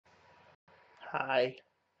Hi,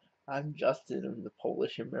 I'm Justin of the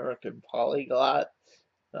Polish-American Polyglot.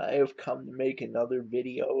 I have come to make another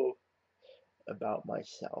video about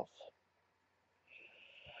myself.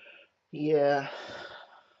 Yeah,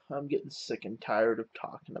 I'm getting sick and tired of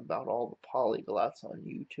talking about all the polyglots on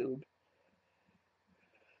YouTube,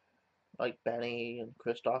 like Benny and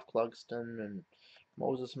Christoph Clugston and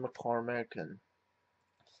Moses McCormick, and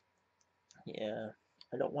yeah,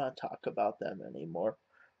 I don't want to talk about them anymore.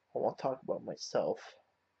 I want to talk about myself.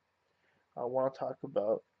 I want to talk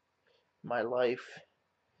about my life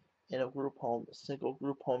in a single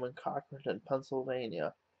group home in Cochranton,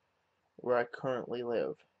 Pennsylvania, where I currently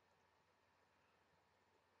live,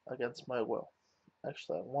 against my will.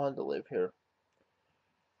 Actually, I wanted to live here,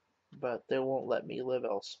 but they won't let me live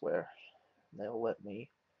elsewhere. They'll let me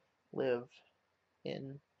live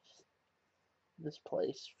in this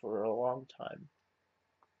place for a long time.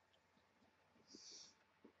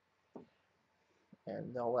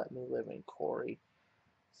 And they'll let me live in Corry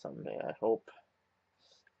someday, I hope.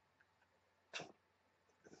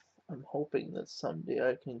 I'm hoping that someday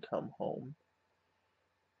I can come home.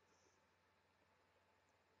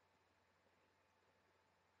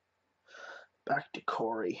 Back to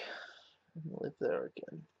Corry and live there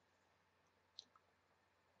again.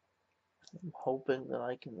 I'm hoping that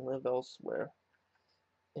I can live elsewhere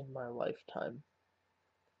in my lifetime.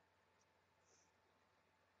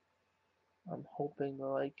 I'm hoping that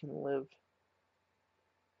I can live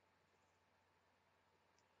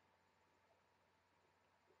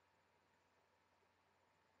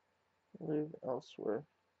elsewhere.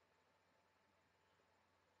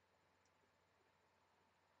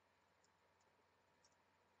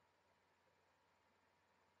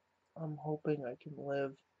 I'm hoping I can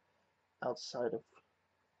live outside of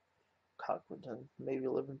Cochranton, maybe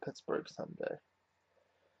live in Pittsburgh someday.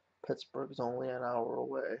 Pittsburgh's only an hour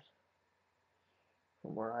away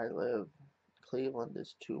from where I live. Cleveland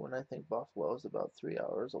is 2, and I think Buffalo is about 3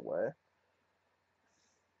 hours away.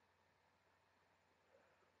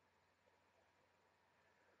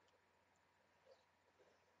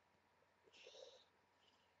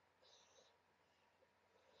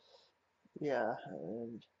 Yeah,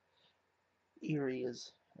 and Erie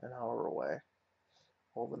is an hour away.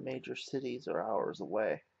 All the major cities are hours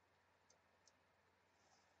away.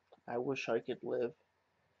 I wish I could live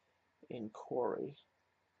in Corry.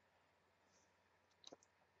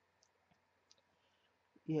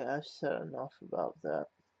 Yeah, I've said enough about that.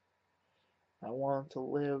 I want to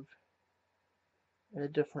live in a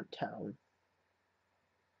different town.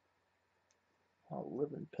 I'll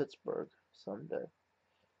live in Pittsburgh someday.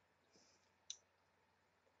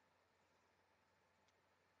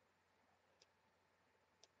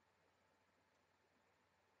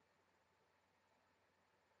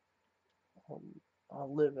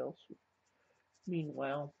 I'll live elsewhere.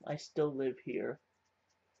 Meanwhile, I still live here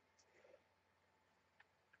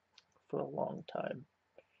for a long time.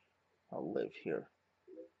 I'll live here.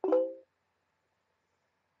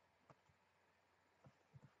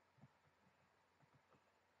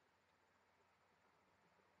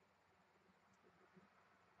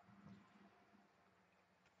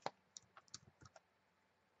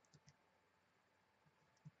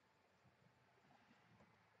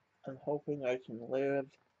 I'm hoping I can live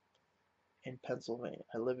in Pennsylvania.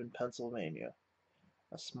 I live in Pennsylvania,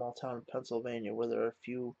 a small town in Pennsylvania where there are a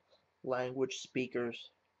few language speakers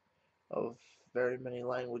of very many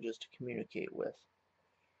languages to communicate with.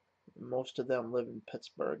 Most of them live in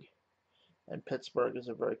Pittsburgh, and Pittsburgh is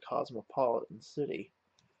a very cosmopolitan city,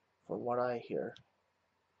 from what I hear.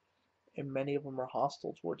 And many of them are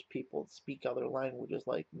hostile towards people that speak other languages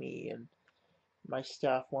like me, and my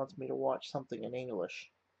staff wants me to watch something in English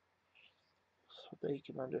so they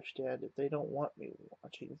can understand it. They don't want me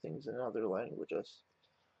watching things in other languages,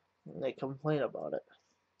 and they complain about it.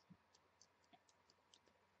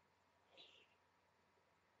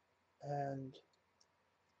 And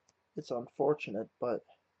it's unfortunate, but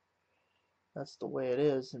that's the way it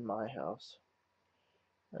is in my house.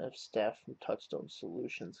 I have staff from Touchstone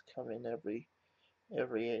Solutions come in every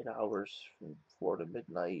 8 hours from 4 to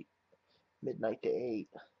midnight, midnight to 8,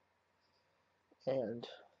 and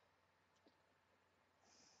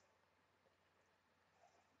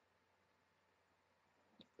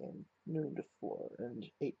noon to 4 and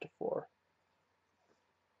 8 to 4.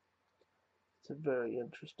 It's a very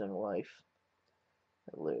interesting life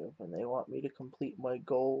I live, and they want me to complete my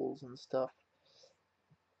goals and stuff,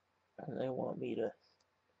 and they want me to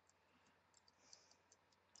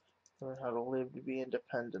learn how to live to be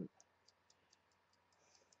independent.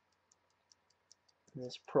 In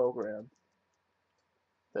this program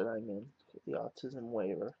that I'm in, the autism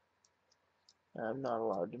waiver, I'm not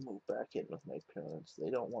allowed to move back in with my parents. They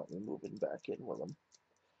don't want me moving back in with them.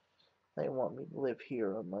 They want me to live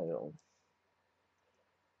here on my own.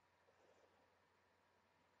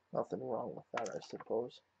 Nothing wrong with that, I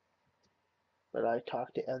suppose. But I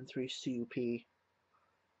talked to N3CUP,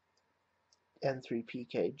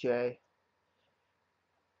 N3PKJ,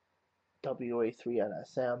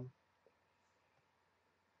 WA3NSM,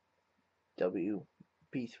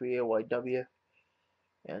 WB3AYW,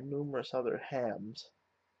 and numerous other hams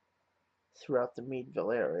throughout the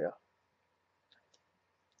Meadville area.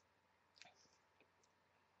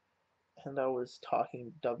 And I was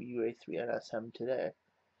talking to WA3NSM today.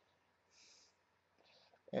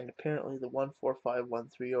 And apparently the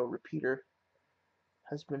 145130 repeater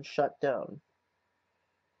has been shut down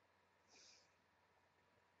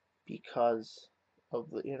because of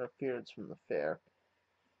the interference from the fair,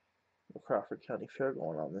 the Crawford County Fair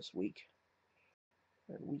going on this week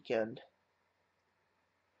and weekend.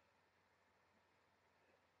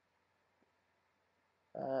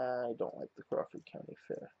 I don't like the Crawford County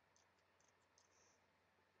Fair.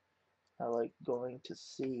 I like going to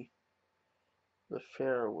see the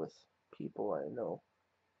fair with people I know,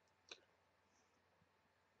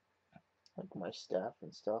 like my staff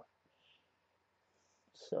and stuff.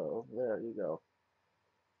 So there you go.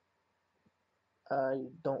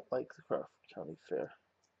 I don't like the Crawford County Fair.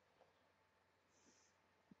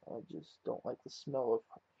 I just don't like the smell of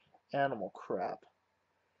animal crap.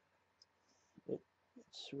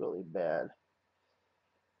 It's really bad.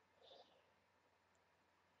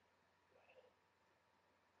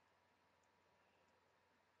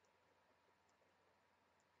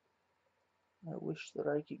 I wish that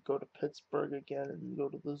I could go to Pittsburgh again and go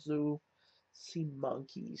to the zoo, see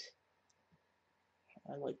monkeys.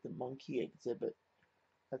 I like the monkey exhibit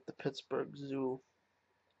at the Pittsburgh Zoo.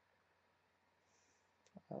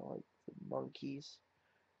 I like the monkeys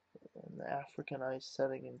and the Africanized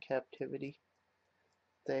setting in captivity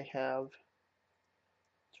they have.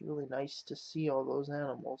 It's really nice to see all those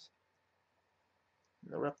animals.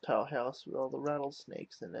 And the reptile house with all the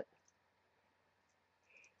rattlesnakes in it.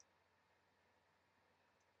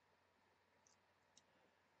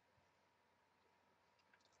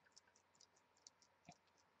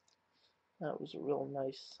 That was a real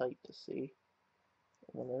nice sight to see.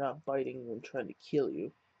 When they're not biting you and trying to kill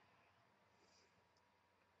you.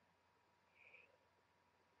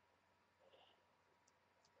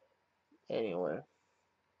 Anyway,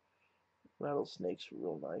 rattlesnakes are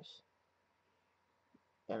real nice.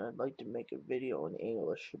 And I'd like to make a video in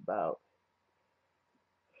English about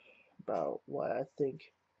why I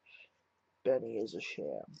think Benny is a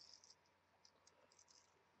sham.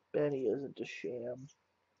 Benny isn't a sham.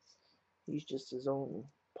 He's just his own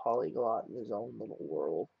polyglot in his own little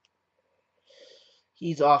world.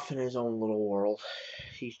 He's off in his own little world.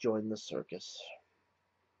 He's joined the circus.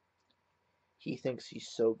 He thinks he's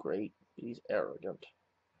so great, but he's arrogant.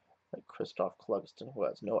 Like Christoph Clugston, who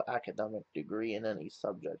has no academic degree in any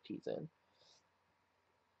subject he's in.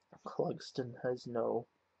 Clugston has no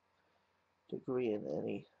degree in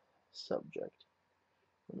any subject.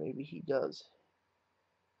 Or maybe he does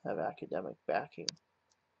have academic backing.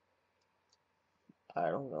 I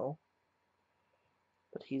don't know.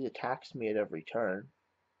 But he attacks me at every turn.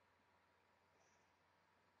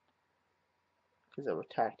 Because I've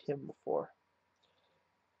attacked him before.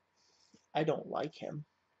 I don't like him.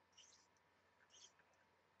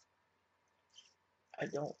 I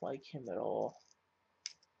don't like him at all.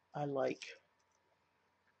 I like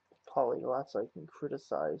polyglots I can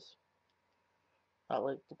criticize. I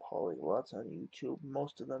like the polyglots on YouTube.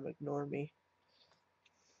 Most of them ignore me.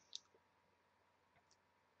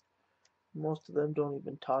 Most of them don't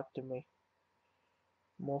even talk to me.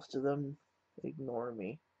 Most of them ignore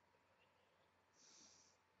me.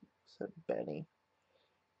 Except Benny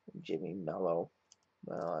and Jimmy Mello.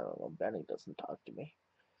 Well, I don't know. Benny doesn't talk to me.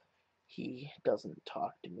 He doesn't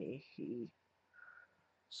talk to me. He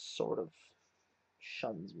sort of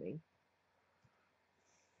shuns me.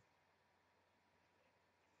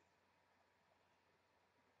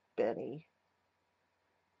 Benny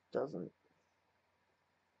doesn't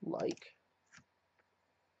like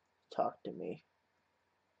talk to me.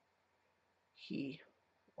 He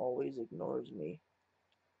always ignores me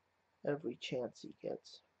every chance he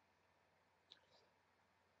gets.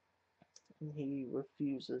 And he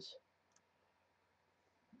refuses.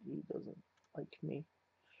 He doesn't like me.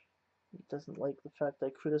 He doesn't like the fact I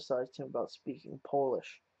criticized him about speaking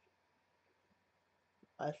Polish.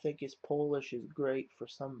 I think his Polish is great for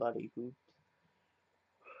somebody who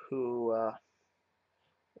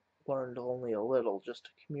learned only a little just to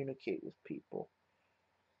communicate with people.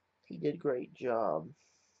 He did a great job,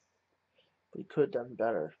 but he could have done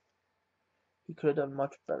better. He could have done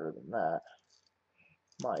much better than that.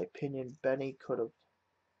 In my opinion, Benny could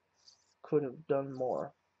have done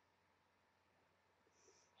more.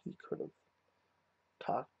 He could have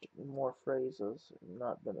talked more phrases and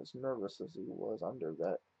not been as nervous as he was under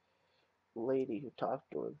that lady who talked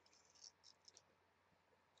to him.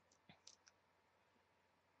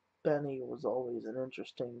 Benny was always an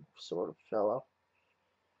interesting sort of fellow.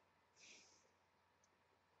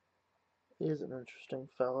 He is an interesting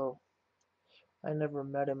fellow. I never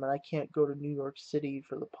met him, and I can't go to New York City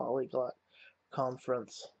for the Polyglot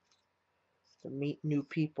Conference to meet new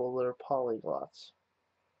people that are polyglots.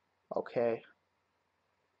 Okay.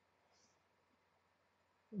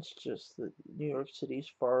 It's just that New York City's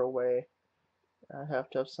far away. I have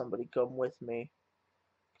to have somebody come with me,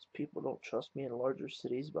 because people don't trust me in larger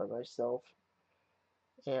cities by myself.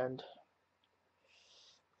 And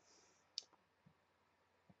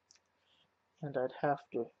I'd have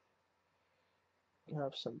to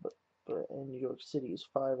have somebody, but in New York City is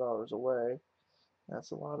 5 hours away.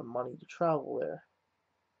 That's a lot of money to travel there.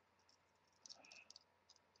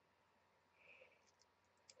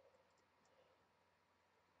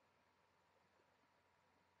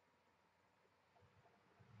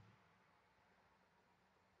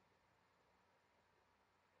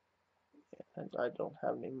 And I don't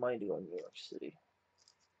have any money to go to New York City.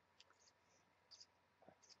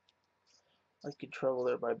 I could travel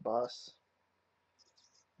there by bus,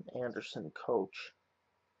 an Anderson coach.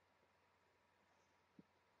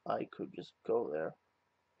 I could just go there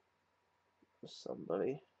with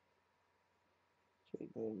somebody,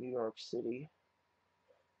 take me to New York City,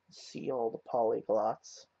 see all the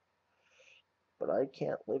polyglots. But I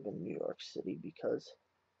can't live in New York City because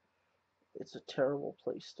it's a terrible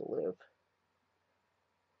place to live.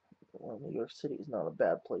 Well, New York City is not a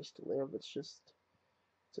bad place to live. It's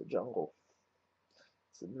a jungle.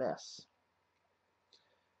 It's a mess.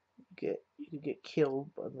 You could get killed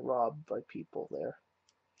and robbed by people there.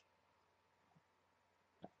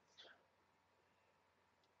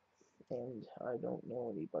 And I don't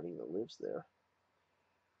know anybody that lives there.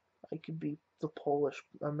 I could be the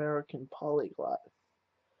Polish-American Polyglot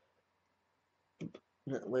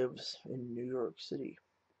that lives in New York City.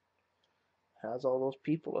 Has all those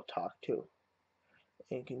people to talk to.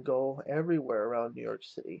 And can go everywhere around New York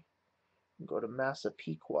City. Go to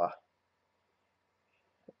Massapequa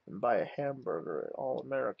and buy a hamburger, an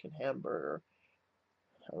all-American hamburger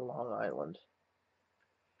on Long Island.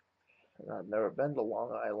 And I've never been to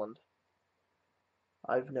Long Island.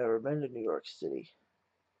 I've never been to New York City.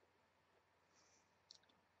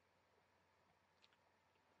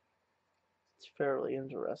 It's fairly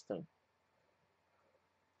interesting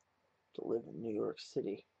to live in New York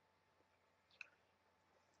City.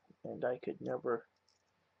 And I could never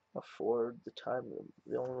afford the time.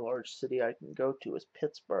 The only large city I can go to is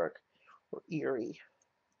Pittsburgh or Erie.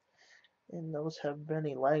 And those have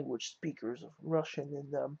many language speakers of Russian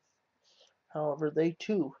in them. However, they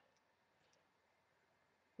too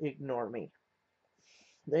ignore me.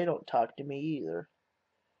 They don't talk to me either.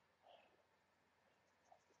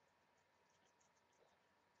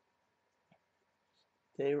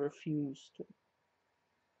 They refuse to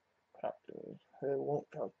talk to me. They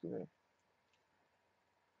won't talk to me.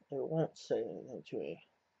 They won't say anything to me.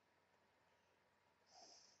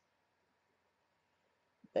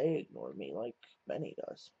 They ignore me like Benny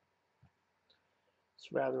does.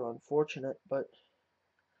 It's rather unfortunate, but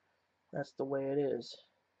that's the way it is.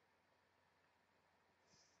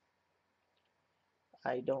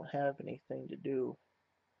 I don't have anything to do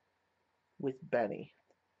with Benny.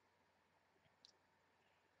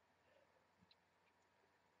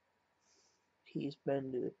 He's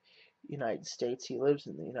been to the United States. He lives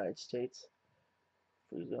in the United States.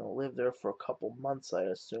 He's going to live there for a couple months, I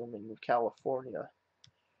assume, in California.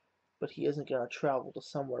 But he isn't going to travel to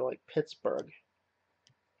somewhere like Pittsburgh.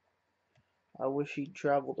 I wish he'd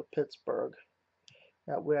travel to Pittsburgh.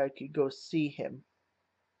 That way I could go see him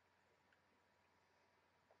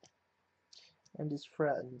and his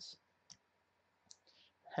friends.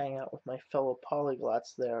 Hang out with my fellow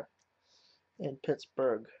polyglots there in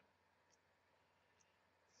Pittsburgh.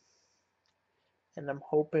 And I'm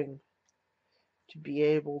hoping to be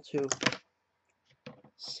able to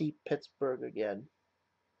see Pittsburgh again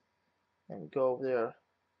and go there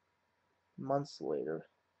months later.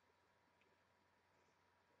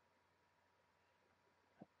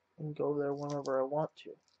 And go there whenever I want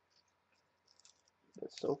to.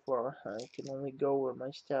 But so far, I can only go where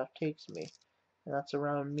my staff takes me. And that's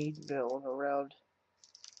around Meadville and around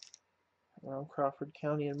Crawford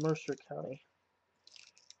County and Mercer County.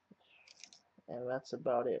 And that's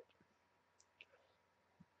about it.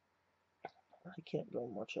 I can't go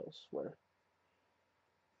much elsewhere.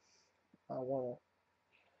 I want to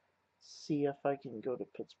see if I can go to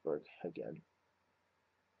Pittsburgh again.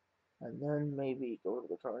 And then maybe go to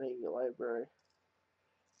the Carnegie Library,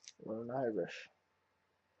 learn Irish,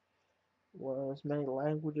 learn as many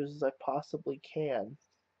languages as I possibly can,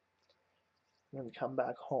 and then come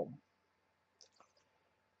back home.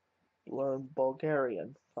 Learn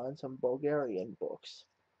Bulgarian, find some Bulgarian books.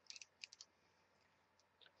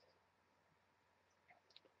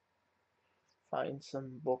 Find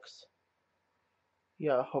some books.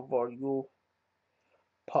 Ja говорю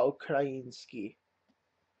по-украински.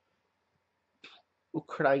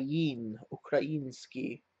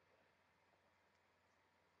 Украинский.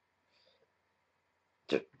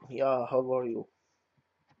 Я говорю.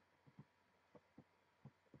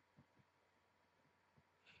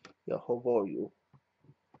 Я говорю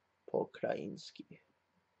по-украински.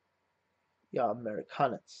 Я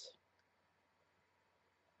американец.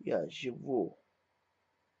 Я живу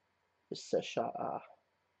в США.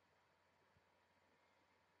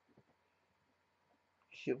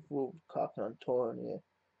 Живу в Cochranton.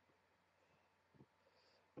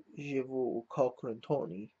 Живу в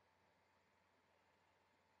Cochranton.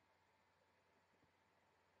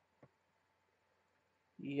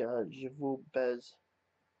 Я живу без...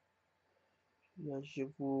 Я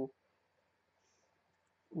живу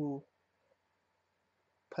у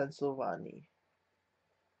Pennsylvania.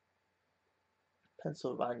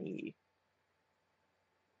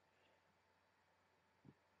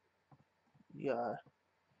 Я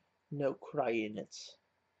не украинец.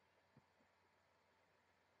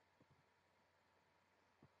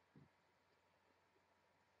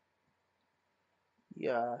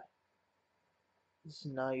 Я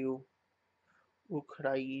знаю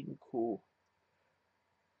украинку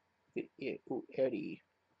у Erie.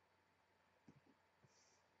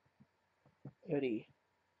 Erie.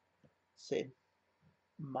 Це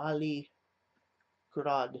малий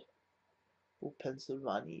град у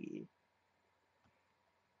Пенсильванії.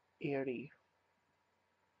 Erie.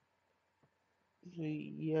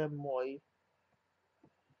 Є мой.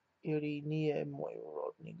 Erie не є мой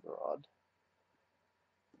родний град.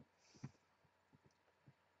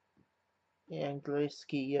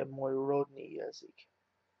 Англійський є мой родний язик.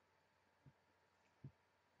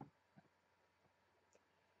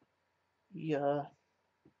 Я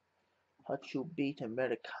хочу быть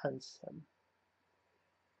американцем.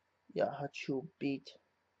 Я хочу быть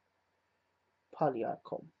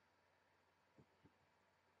поляком.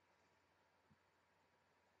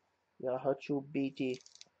 Я хочу быть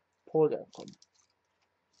поляком.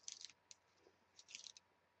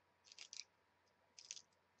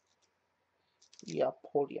 Я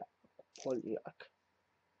поляк.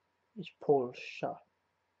 Из Польша.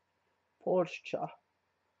 Польща.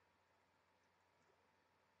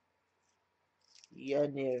 Я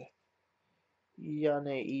не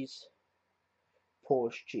из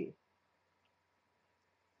Польши.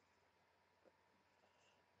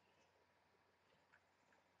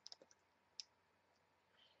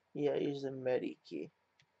 Я из Америки.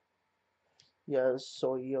 Я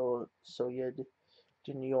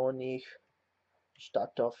Соединенных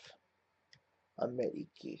Штатов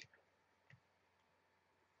Америки.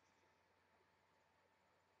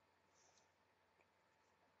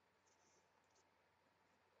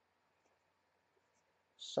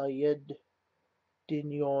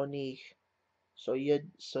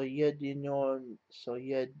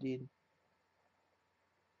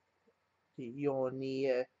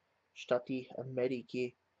 Штаты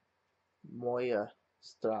Америки. Моя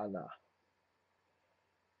страна.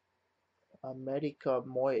 Америка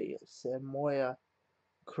моя, це моя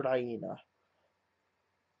країна.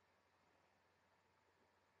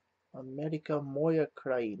 Америка моя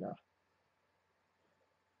країна.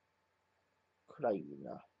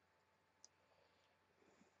 Країна.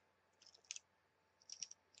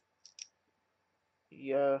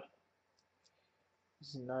 Я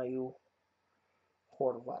знаю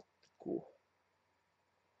хорватську.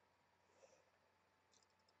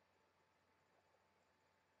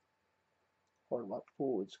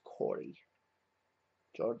 Хорватську is Corry.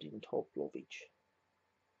 Jordan Toplovich.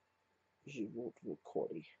 Живут в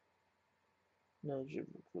Corry. Не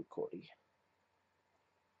живут в Corry.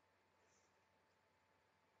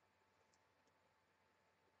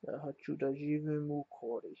 Я хочу да живем у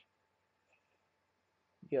Corry.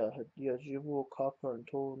 Я живу в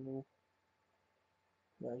Cochranton.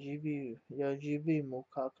 Я живем у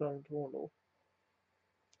Cochranton.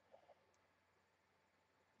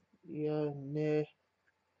 Я не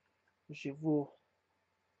живу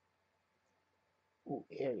u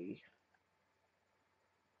Erie,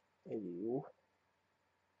 Erie,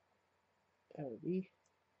 Erie,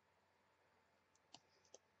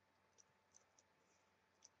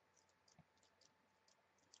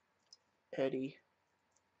 Eddie,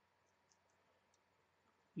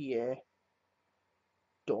 yeah,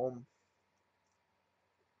 Dom,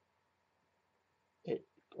 it,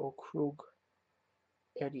 Krug,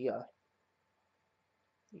 Edia,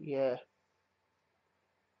 yeah,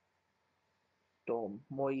 Dom,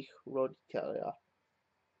 moich roditelia.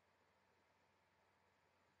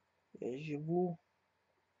 Ja живу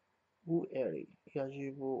u Erie, ja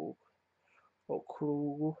живу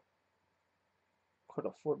округу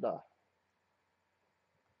Крофорда.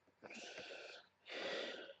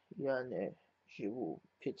 Я не живу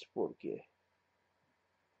в Питтсбурге.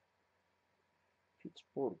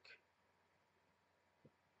 Питтсбург.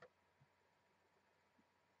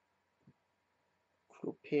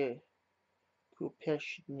 Крупе,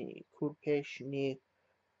 крупешний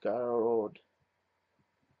город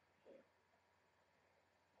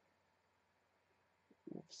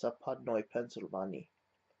в Западной Pennsylvania.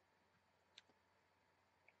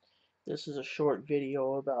 This is a short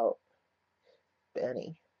video about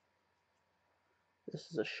Benny. This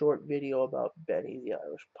is a short video about Benny the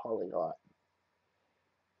Irish Polyglot.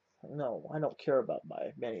 No, I don't care about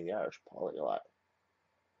my Benny the Irish Polyglot.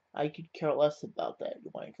 I could care less about that,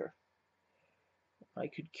 you wanker. I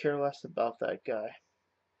could care less about that guy.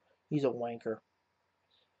 He's a wanker.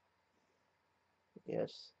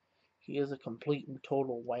 Yes, he is a complete and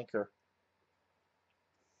total wanker.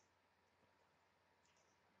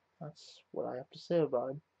 That's what I have to say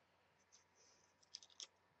about him.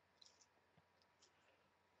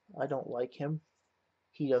 I don't like him.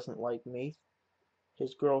 He doesn't like me.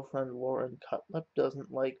 His girlfriend Lauren Cutlip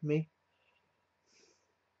doesn't like me.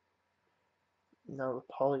 Now the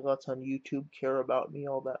polyglots on YouTube care about me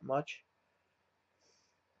all that much.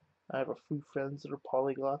 I have a few friends that are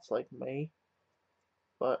polyglots like me,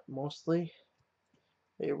 but mostly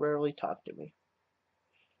they rarely talk to me.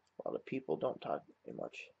 A lot of people don't talk to me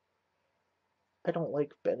much. I don't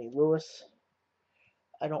like Benny Lewis.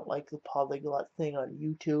 I don't like the polyglot thing on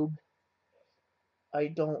YouTube. I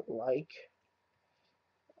don't like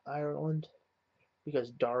Ireland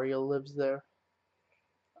because Daria lives there.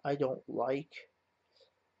 I don't like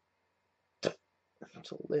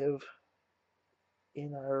to live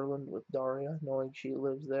in Ireland with Daria, knowing she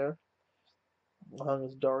lives there. As long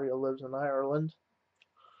as Daria lives in Ireland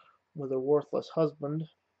with her worthless husband,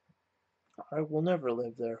 I will never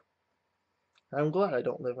live there. I'm glad I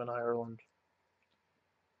don't live in Ireland.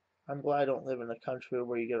 I'm glad I don't live in a country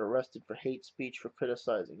where you get arrested for hate speech for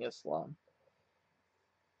criticizing Islam.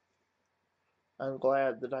 I'm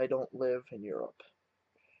glad that I don't live in Europe.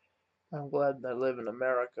 I'm glad that I live in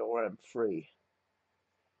America where I'm free.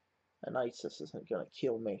 And ISIS isn't going to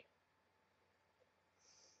kill me.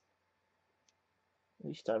 At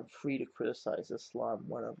least I'm free to criticize Islam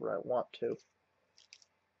whenever I want to.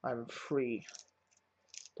 I'm free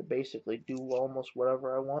to basically do almost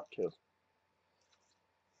whatever I want to.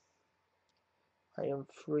 I am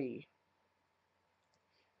free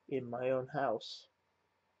in my own house.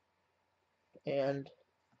 And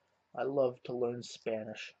I love to learn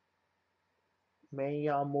Spanish. Me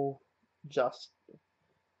llamo Justin.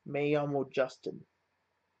 Me llamo Justin.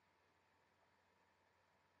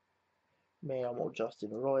 Me llamo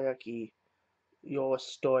Justin Roy aquí. Yo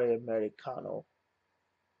estoy americano.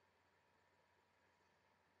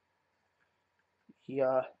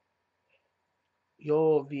 Ya.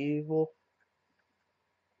 Yo vivo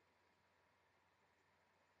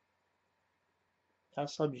a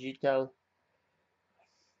Subjitel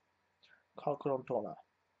Cochranton.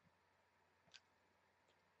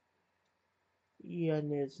 Я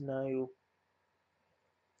не знаю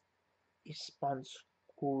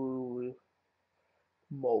испанскую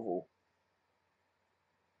мову.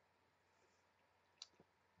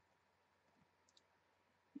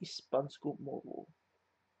 Испанскую мову.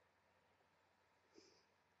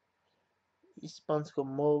 Испанская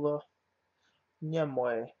мова не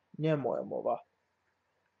моя мова.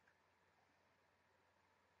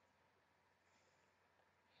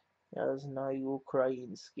 Я знаю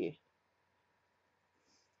украинский.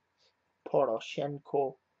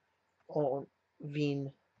 Poroshenko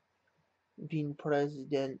він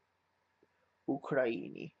президент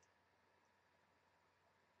України.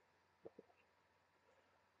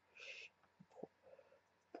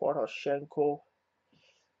 Poroshenko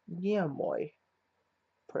не мой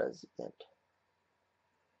президент.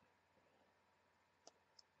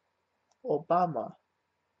 Obama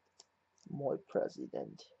мой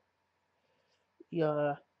президент.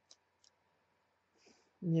 Я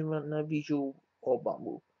Nienawidził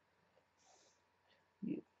Obamu.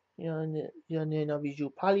 Ja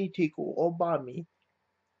nienawidził polityków Obamy.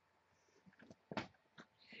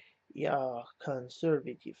 Ja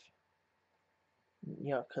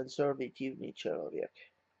konserwatywny człowiek.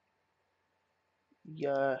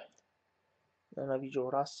 Ja nienawidził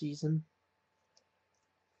rasizm.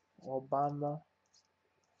 Obama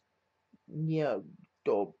nie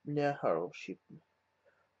хороший.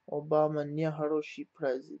 Obama nie хороший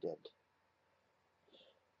президент.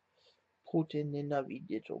 Putin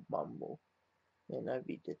nienawidит Obamu.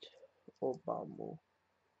 Nienawidит Obamu.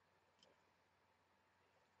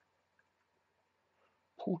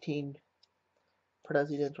 Putin,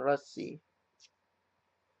 prezydent Rosji.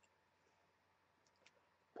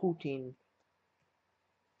 Putin.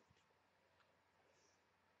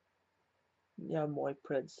 Ja mój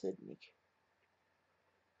predsjednik.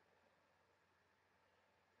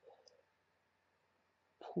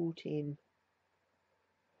 Putin.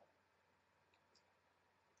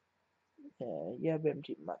 Ja wiem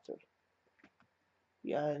ci mater.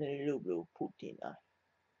 Ja nie lubię Putina.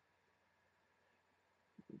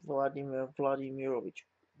 Vladimir Vladimirovich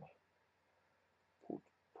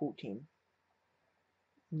Putin.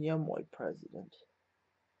 Nie mój prezydent.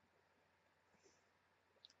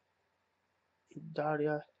 I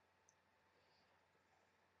Daria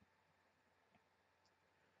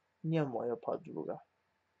nie moja podruga.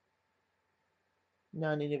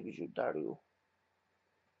 Ja nienawidzę Dariu.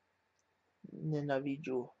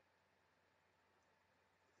 Nienawidzę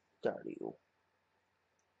Dariu.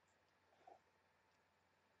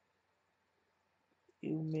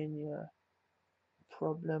 I u mnie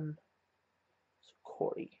problem z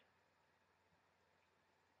Corry.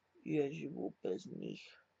 Ja żyję bez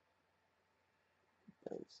nich.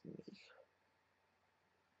 Bez nich.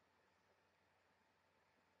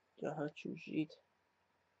 Ja хочу жить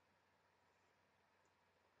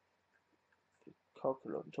в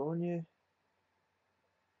Cochrantonie.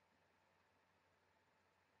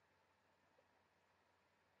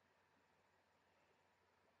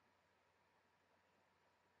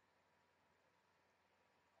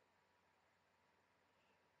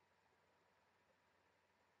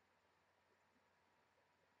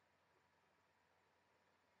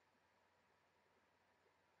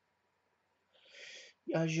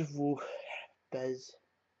 Ja żyję bez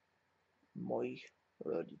moich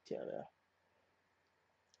rodziców.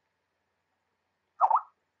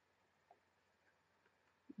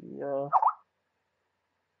 Ja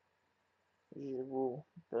żyję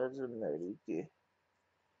bez Ameryki.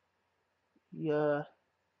 Ja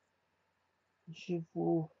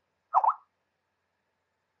żyję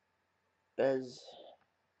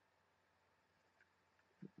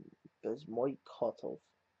bez moich kotów.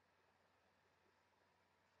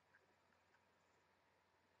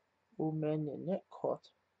 U mnie nie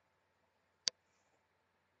kot.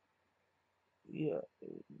 Ja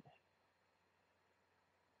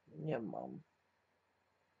nie mam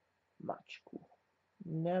maczku.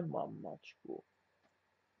 Nie mam maczku.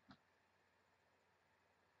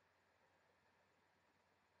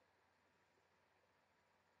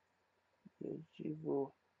 Ja żyję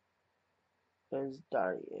bez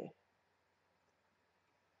Darii.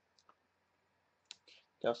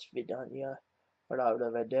 До свидания.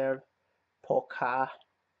 Arrivederci. Пока.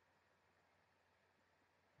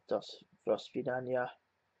 До свидания.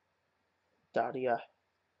 Daria.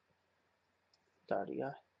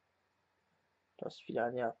 Daria. До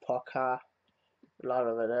свидания. Пока.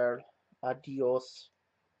 Arrivederci. Adios.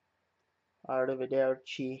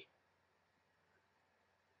 Arrivederci.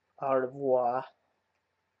 Au revoir.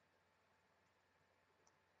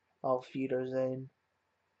 Auf Wiedersehen.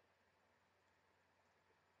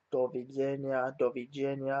 Do widzenia. Do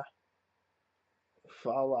widzenia.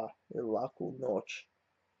 Chwała i laku noc.